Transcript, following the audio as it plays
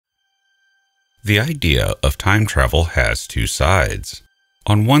The idea of time travel has two sides.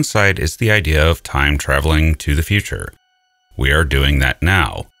 On one side is the idea of time traveling to the future. We are doing that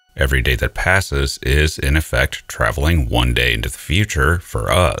now. Every day that passes is, in effect, traveling one day into the future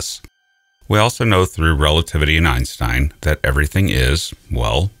for us. We also know through relativity and Einstein that everything is,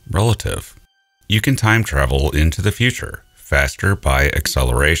 well, relative. You can time travel into the future, faster by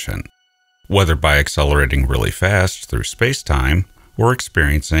acceleration. Whether by accelerating really fast through space-time, or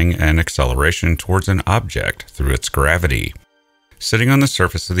experiencing an acceleration towards an object through its gravity. Sitting on the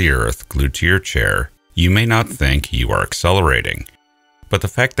surface of the Earth, glued to your chair, you may not think you are accelerating. But the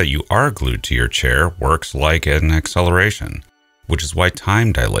fact that you are glued to your chair works like an acceleration, which is why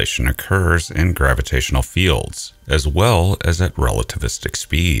time dilation occurs in gravitational fields, as well as at relativistic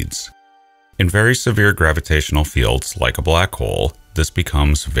speeds. In very severe gravitational fields like a black hole, this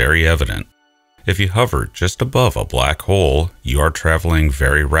becomes very evident. If you hover just above a black hole, you are traveling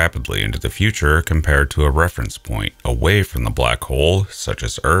very rapidly into the future compared to a reference point away from the black hole, such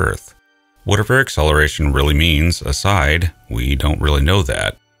as Earth. Whatever acceleration really means aside, we don't really know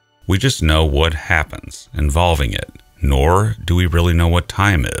that. We just know what happens involving it, nor do we really know what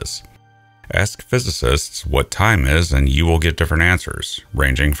time is. Ask physicists what time is and you will get different answers,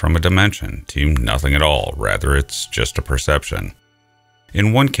 ranging from a dimension to nothing at all, rather it's just a perception.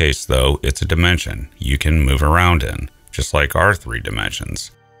 In one case, though, it's a dimension you can move around in, just like our three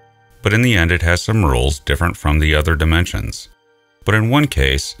dimensions. But in the end, it has some rules different from the other dimensions. But in one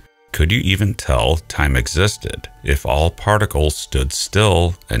case, could you even tell time existed if all particles stood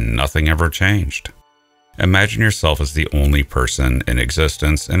still and nothing ever changed? Imagine yourself as the only person in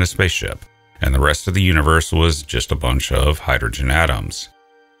existence in a spaceship, and the rest of the universe was just a bunch of hydrogen atoms.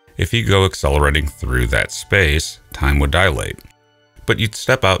 If you go accelerating through that space, time would dilate. But you'd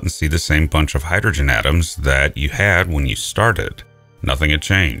step out and see the same bunch of hydrogen atoms that you had when you started. Nothing had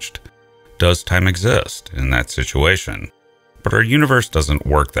changed. Does time exist in that situation? But our universe doesn't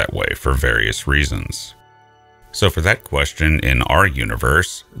work that way for various reasons. So for that question, in our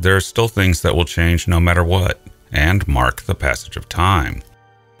universe, there are still things that will change no matter what, and mark the passage of time.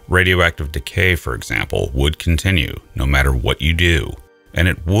 Radioactive decay, for example, would continue no matter what you do, and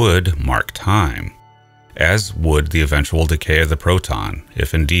it would mark time. As would the eventual decay of the proton,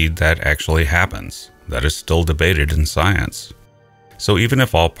 if indeed that actually happens. That is still debated in science. So even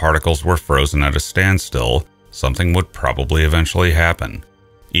if all particles were frozen at a standstill, something would probably eventually happen,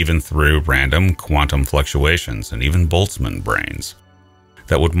 even through random quantum fluctuations and even Boltzmann brains,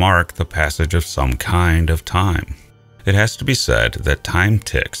 that would mark the passage of some kind of time. It has to be said that time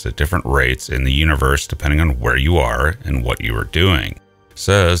ticks at different rates in the universe depending on where you are and what you are doing.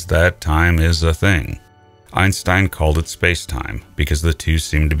 Says that time is a thing. Einstein called it space-time because the two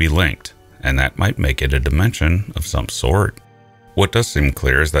seem to be linked, and that might make it a dimension of some sort. What does seem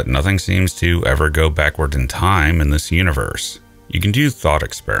clear is that nothing seems to ever go backward in time in this universe. You can do thought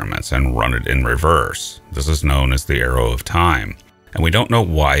experiments and run it in reverse. This is known as the arrow of time, and we don't know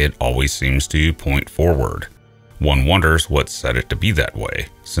why it always seems to point forward. One wonders what set it to be that way,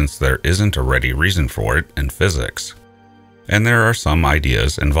 since there isn't a ready reason for it in physics. And there are some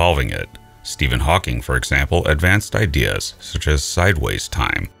ideas involving it. Stephen Hawking, for example, advanced ideas such as sideways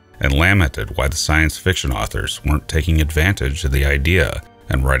time and lamented why the science fiction authors weren't taking advantage of the idea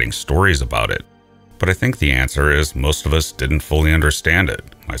and writing stories about it. But I think the answer is most of us didn't fully understand it,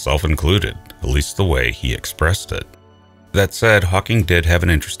 myself included, at least the way he expressed it. That said, Hawking did have an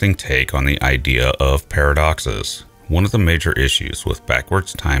interesting take on the idea of paradoxes. One of the major issues with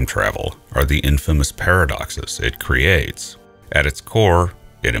backwards time travel are the infamous paradoxes it creates. At its core,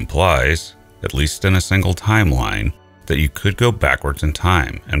 it implies, at least in a single timeline, that you could go backwards in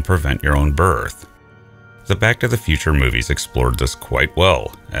time and prevent your own birth. The Back to the Future movies explored this quite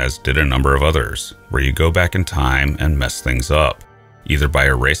well, as did a number of others, where you go back in time and mess things up, either by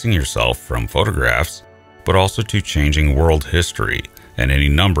erasing yourself from photographs, but also to changing world history, and any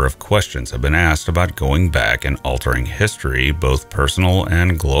number of questions have been asked about going back and altering history, both personal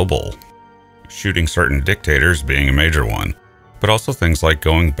and global. Shooting certain dictators being a major one. But also things like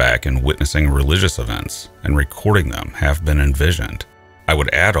going back and witnessing religious events and recording them have been envisioned. I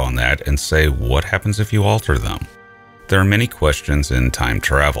would add on that and say, what happens if you alter them? There are many questions in time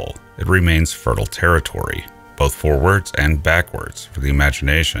travel. It remains fertile territory, both forwards and backwards for the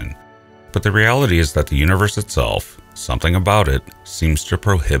imagination. But the reality is that the universe itself, something about it, seems to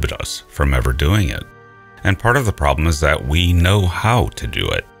prohibit us from ever doing it. And part of the problem is that we know how to do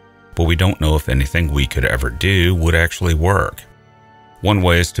it, but we don't know if anything we could ever do would actually work. One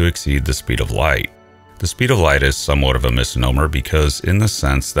way is to exceed the speed of light. The speed of light is somewhat of a misnomer because in the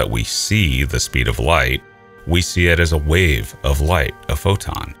sense that we see the speed of light, we see it as a wave of light, a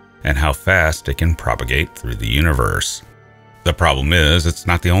photon. and how fast it can propagate through the universe. The problem is, it's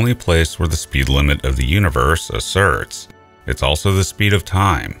not the only place where the speed limit of the universe asserts. It's also the speed of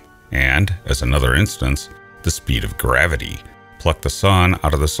time, and, as another instance, the speed of gravity. Pluck the sun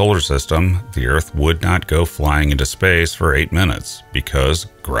out of the solar system, the Earth would not go flying into space for 8 minutes, because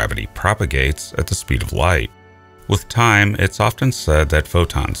gravity propagates at the speed of light. With time, it's often said that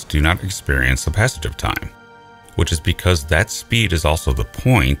photons do not experience the passage of time, which is because that speed is also the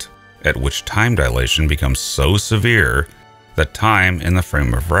point at which time dilation becomes so severe that time in the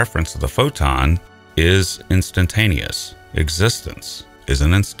frame of reference of the photon is instantaneous. Existence is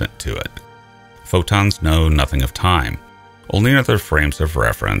an instant to it. Photons know nothing of time. Only in other frames of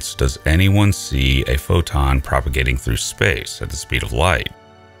reference does anyone see a photon propagating through space at the speed of light.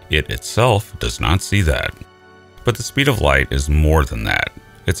 It itself does not see that. But the speed of light is more than that.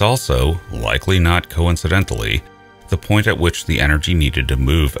 It's also, likely not coincidentally, the point at which the energy needed to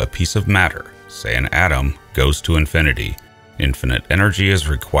move a piece of matter, say an atom, goes to infinity. Infinite energy is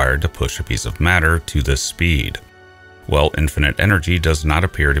required to push a piece of matter to this speed. Well, infinite energy does not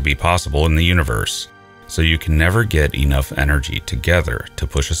appear to be possible in the universe, so you can never get enough energy together to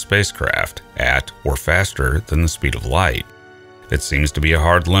push a spacecraft at or faster than the speed of light. It seems to be a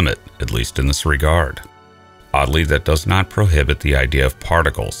hard limit, at least in this regard. Oddly, that does not prohibit the idea of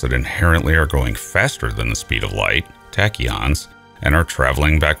particles that inherently are going faster than the speed of light, tachyons, and are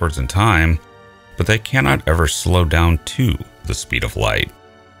traveling backwards in time, but they cannot ever slow down to the speed of light.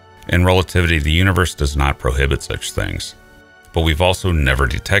 In relativity, the universe does not prohibit such things, but we've also never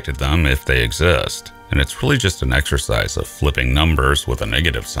detected them if they exist, and it's really just an exercise of flipping numbers with a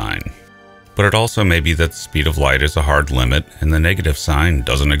negative sign. But it also may be that the speed of light is a hard limit and the negative sign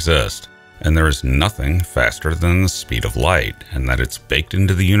doesn't exist, and there is nothing faster than the speed of light, and that it's baked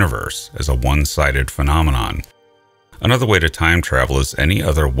into the universe as a one-sided phenomenon. Another way to time travel is any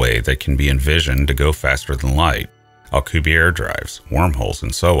other way that can be envisioned to go faster than light. Godier drives, wormholes,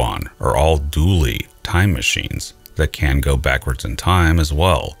 and so on are all dually time machines that can go backwards in time as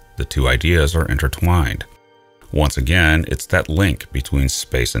well. The two ideas are intertwined. Once again, it's that link between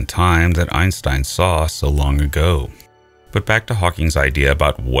space and time that Einstein saw so long ago. But back to Hawking's idea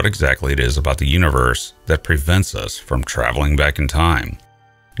about what exactly it is about the universe that prevents us from traveling back in time.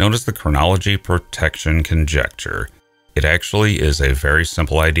 Known as the Chronology protection conjecture, it actually is a very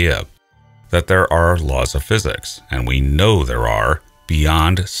simple idea that there are laws of physics, and we know there are,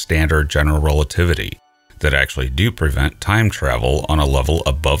 beyond standard general relativity, that actually do prevent time travel on a level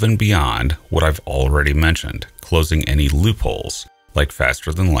above and beyond what I've already mentioned, closing any loopholes, like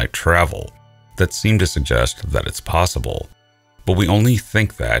faster than light travel, that seem to suggest that it's possible. But we only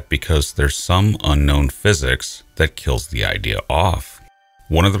think that because there's some unknown physics that kills the idea off.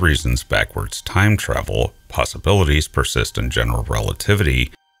 One of the reasons backwards time travel possibilities persist in general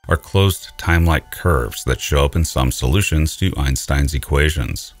relativity are closed time-like curves that show up in some solutions to Einstein's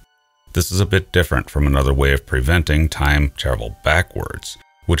equations. This is a bit different from another way of preventing time travel backwards,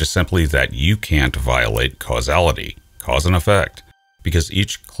 which is simply that you can't violate causality, cause and effect, because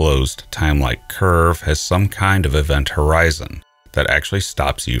each closed time-like curve has some kind of event horizon that actually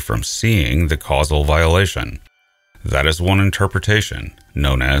stops you from seeing the causal violation. That is one interpretation,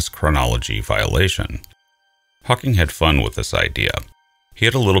 known as chronology violation. Hawking had fun with this idea. He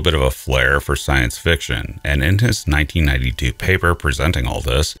had a little bit of a flair for science fiction, and in his 1992 paper presenting all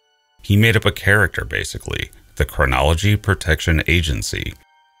this, he made up a character basically, the Chronology Protection Agency,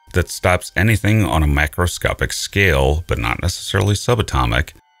 that stops anything on a macroscopic scale, but not necessarily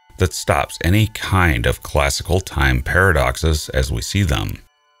subatomic, that stops any kind of classical time paradoxes as we see them.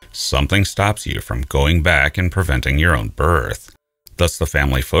 Something stops you from going back and preventing your own birth. Thus the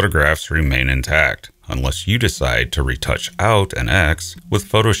family photographs remain intact, unless you decide to retouch out an X with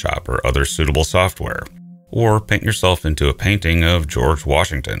Photoshop or other suitable software. Or paint yourself into a painting of George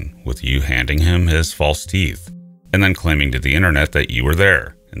Washington with you handing him his false teeth, and then claiming to the internet that you were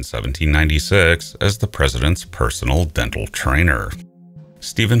there in 1796 as the president's personal dental trainer.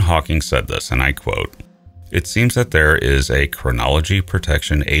 Stephen Hawking said this, and I quote, "It seems that there is a chronology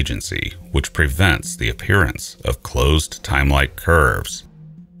protection agency which prevents the appearance of closed time-like curves,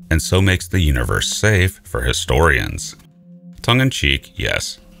 and so makes the universe safe for historians." Tongue-in-cheek,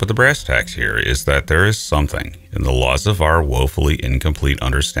 yes, but the brass tacks here is that there is something in the laws of our woefully incomplete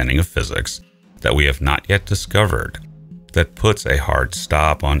understanding of physics that we have not yet discovered that puts a hard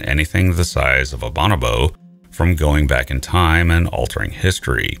stop on anything the size of a bonobo from going back in time and altering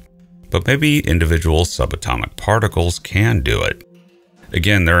history. But maybe individual subatomic particles can do it.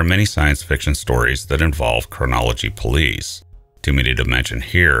 Again, there are many science fiction stories that involve chronology police. Too many to mention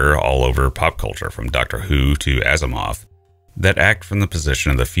here, all over pop culture from Doctor Who to Asimov. that act from the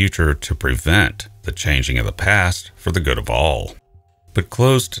position of the future to prevent the changing of the past for the good of all. But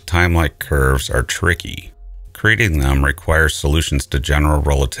closed time-like curves are tricky. Creating them requires solutions to general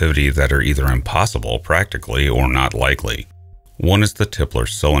relativity that are either impossible practically or not likely. One is the Tipler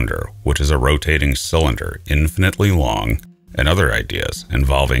cylinder, which is a rotating cylinder, infinitely long, and other ideas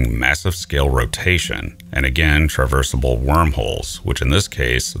involving massive scale rotation, and again traversable wormholes, which in this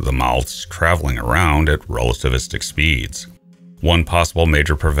case the mouths traveling around at relativistic speeds. One possible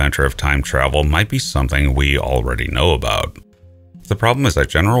major preventer of time travel might be something we already know about. The problem is that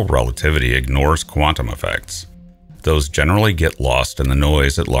general relativity ignores quantum effects. Those generally get lost in the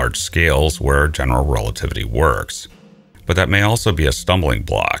noise at large scales where general relativity works. But that may also be a stumbling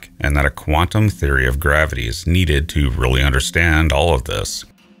block, and that a quantum theory of gravity is needed to really understand all of this.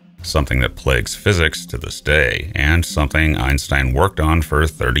 Something that plagues physics to this day, and something Einstein worked on for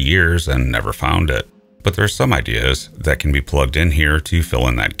 30 years and never found it. But there are some ideas that can be plugged in here to fill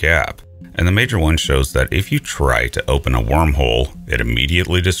in that gap. And the major one shows that if you try to open a wormhole, it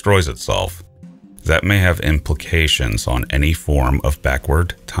immediately destroys itself. That may have implications on any form of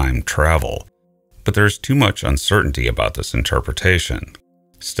backward time travel. But there is too much uncertainty about this interpretation.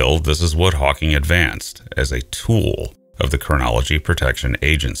 Still, this is what Hawking advanced as a tool of the Chronology Protection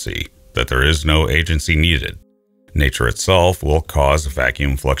Agency, that there is no agency needed. Nature itself will cause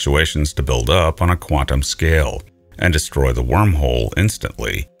vacuum fluctuations to build up on a quantum scale and destroy the wormhole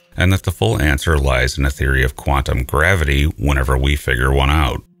instantly, and that the full answer lies in a theory of quantum gravity whenever we figure one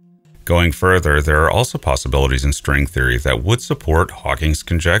out. Going further, there are also possibilities in string theory that would support Hawking's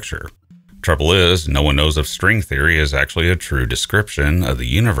conjecture. Trouble is, no one knows if string theory is actually a true description of the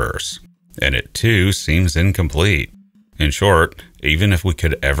universe, and it too seems incomplete. In short, even if we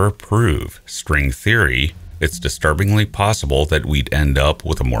could ever prove string theory, it's disturbingly possible that we'd end up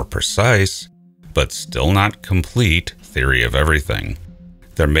with a more precise, but still not complete, theory of everything.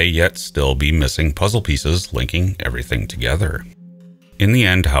 There may yet still be missing puzzle pieces linking everything together. In the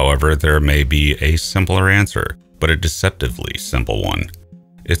end, however, there may be a simpler answer, but a deceptively simple one.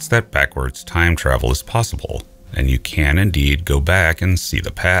 It's that backwards time travel is possible, and you can indeed go back and see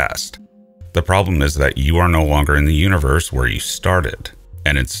the past. The problem is that you are no longer in the universe where you started,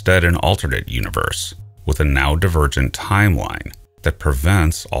 and instead an alternate universe, with a now divergent timeline that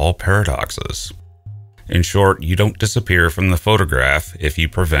prevents all paradoxes. In short, you don't disappear from the photograph if you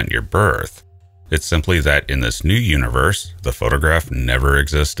prevent your birth. It's simply that in this new universe, the photograph never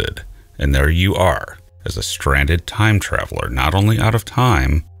existed, and there you are, as a stranded time traveler, not only out of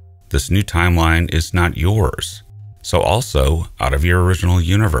time, this new timeline is not yours, so also out of your original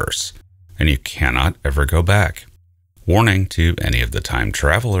universe, and you cannot ever go back. Warning to any of the time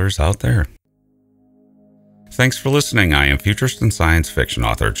travelers out there. Thanks for listening. I am futurist and science fiction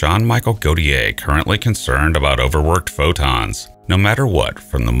author John Michael Godier, currently concerned about overworked photons. No matter what,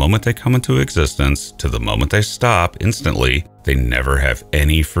 from the moment they come into existence to the moment they stop instantly, they never have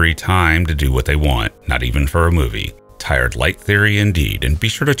any free time to do what they want, not even for a movie. Tired light theory indeed, and be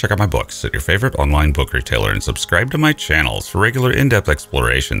sure to check out my books at your favorite online book retailer and subscribe to my channels for regular in-depth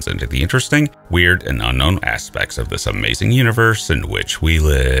explorations into the interesting, weird, and unknown aspects of this amazing universe in which we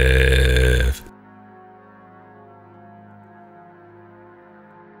live.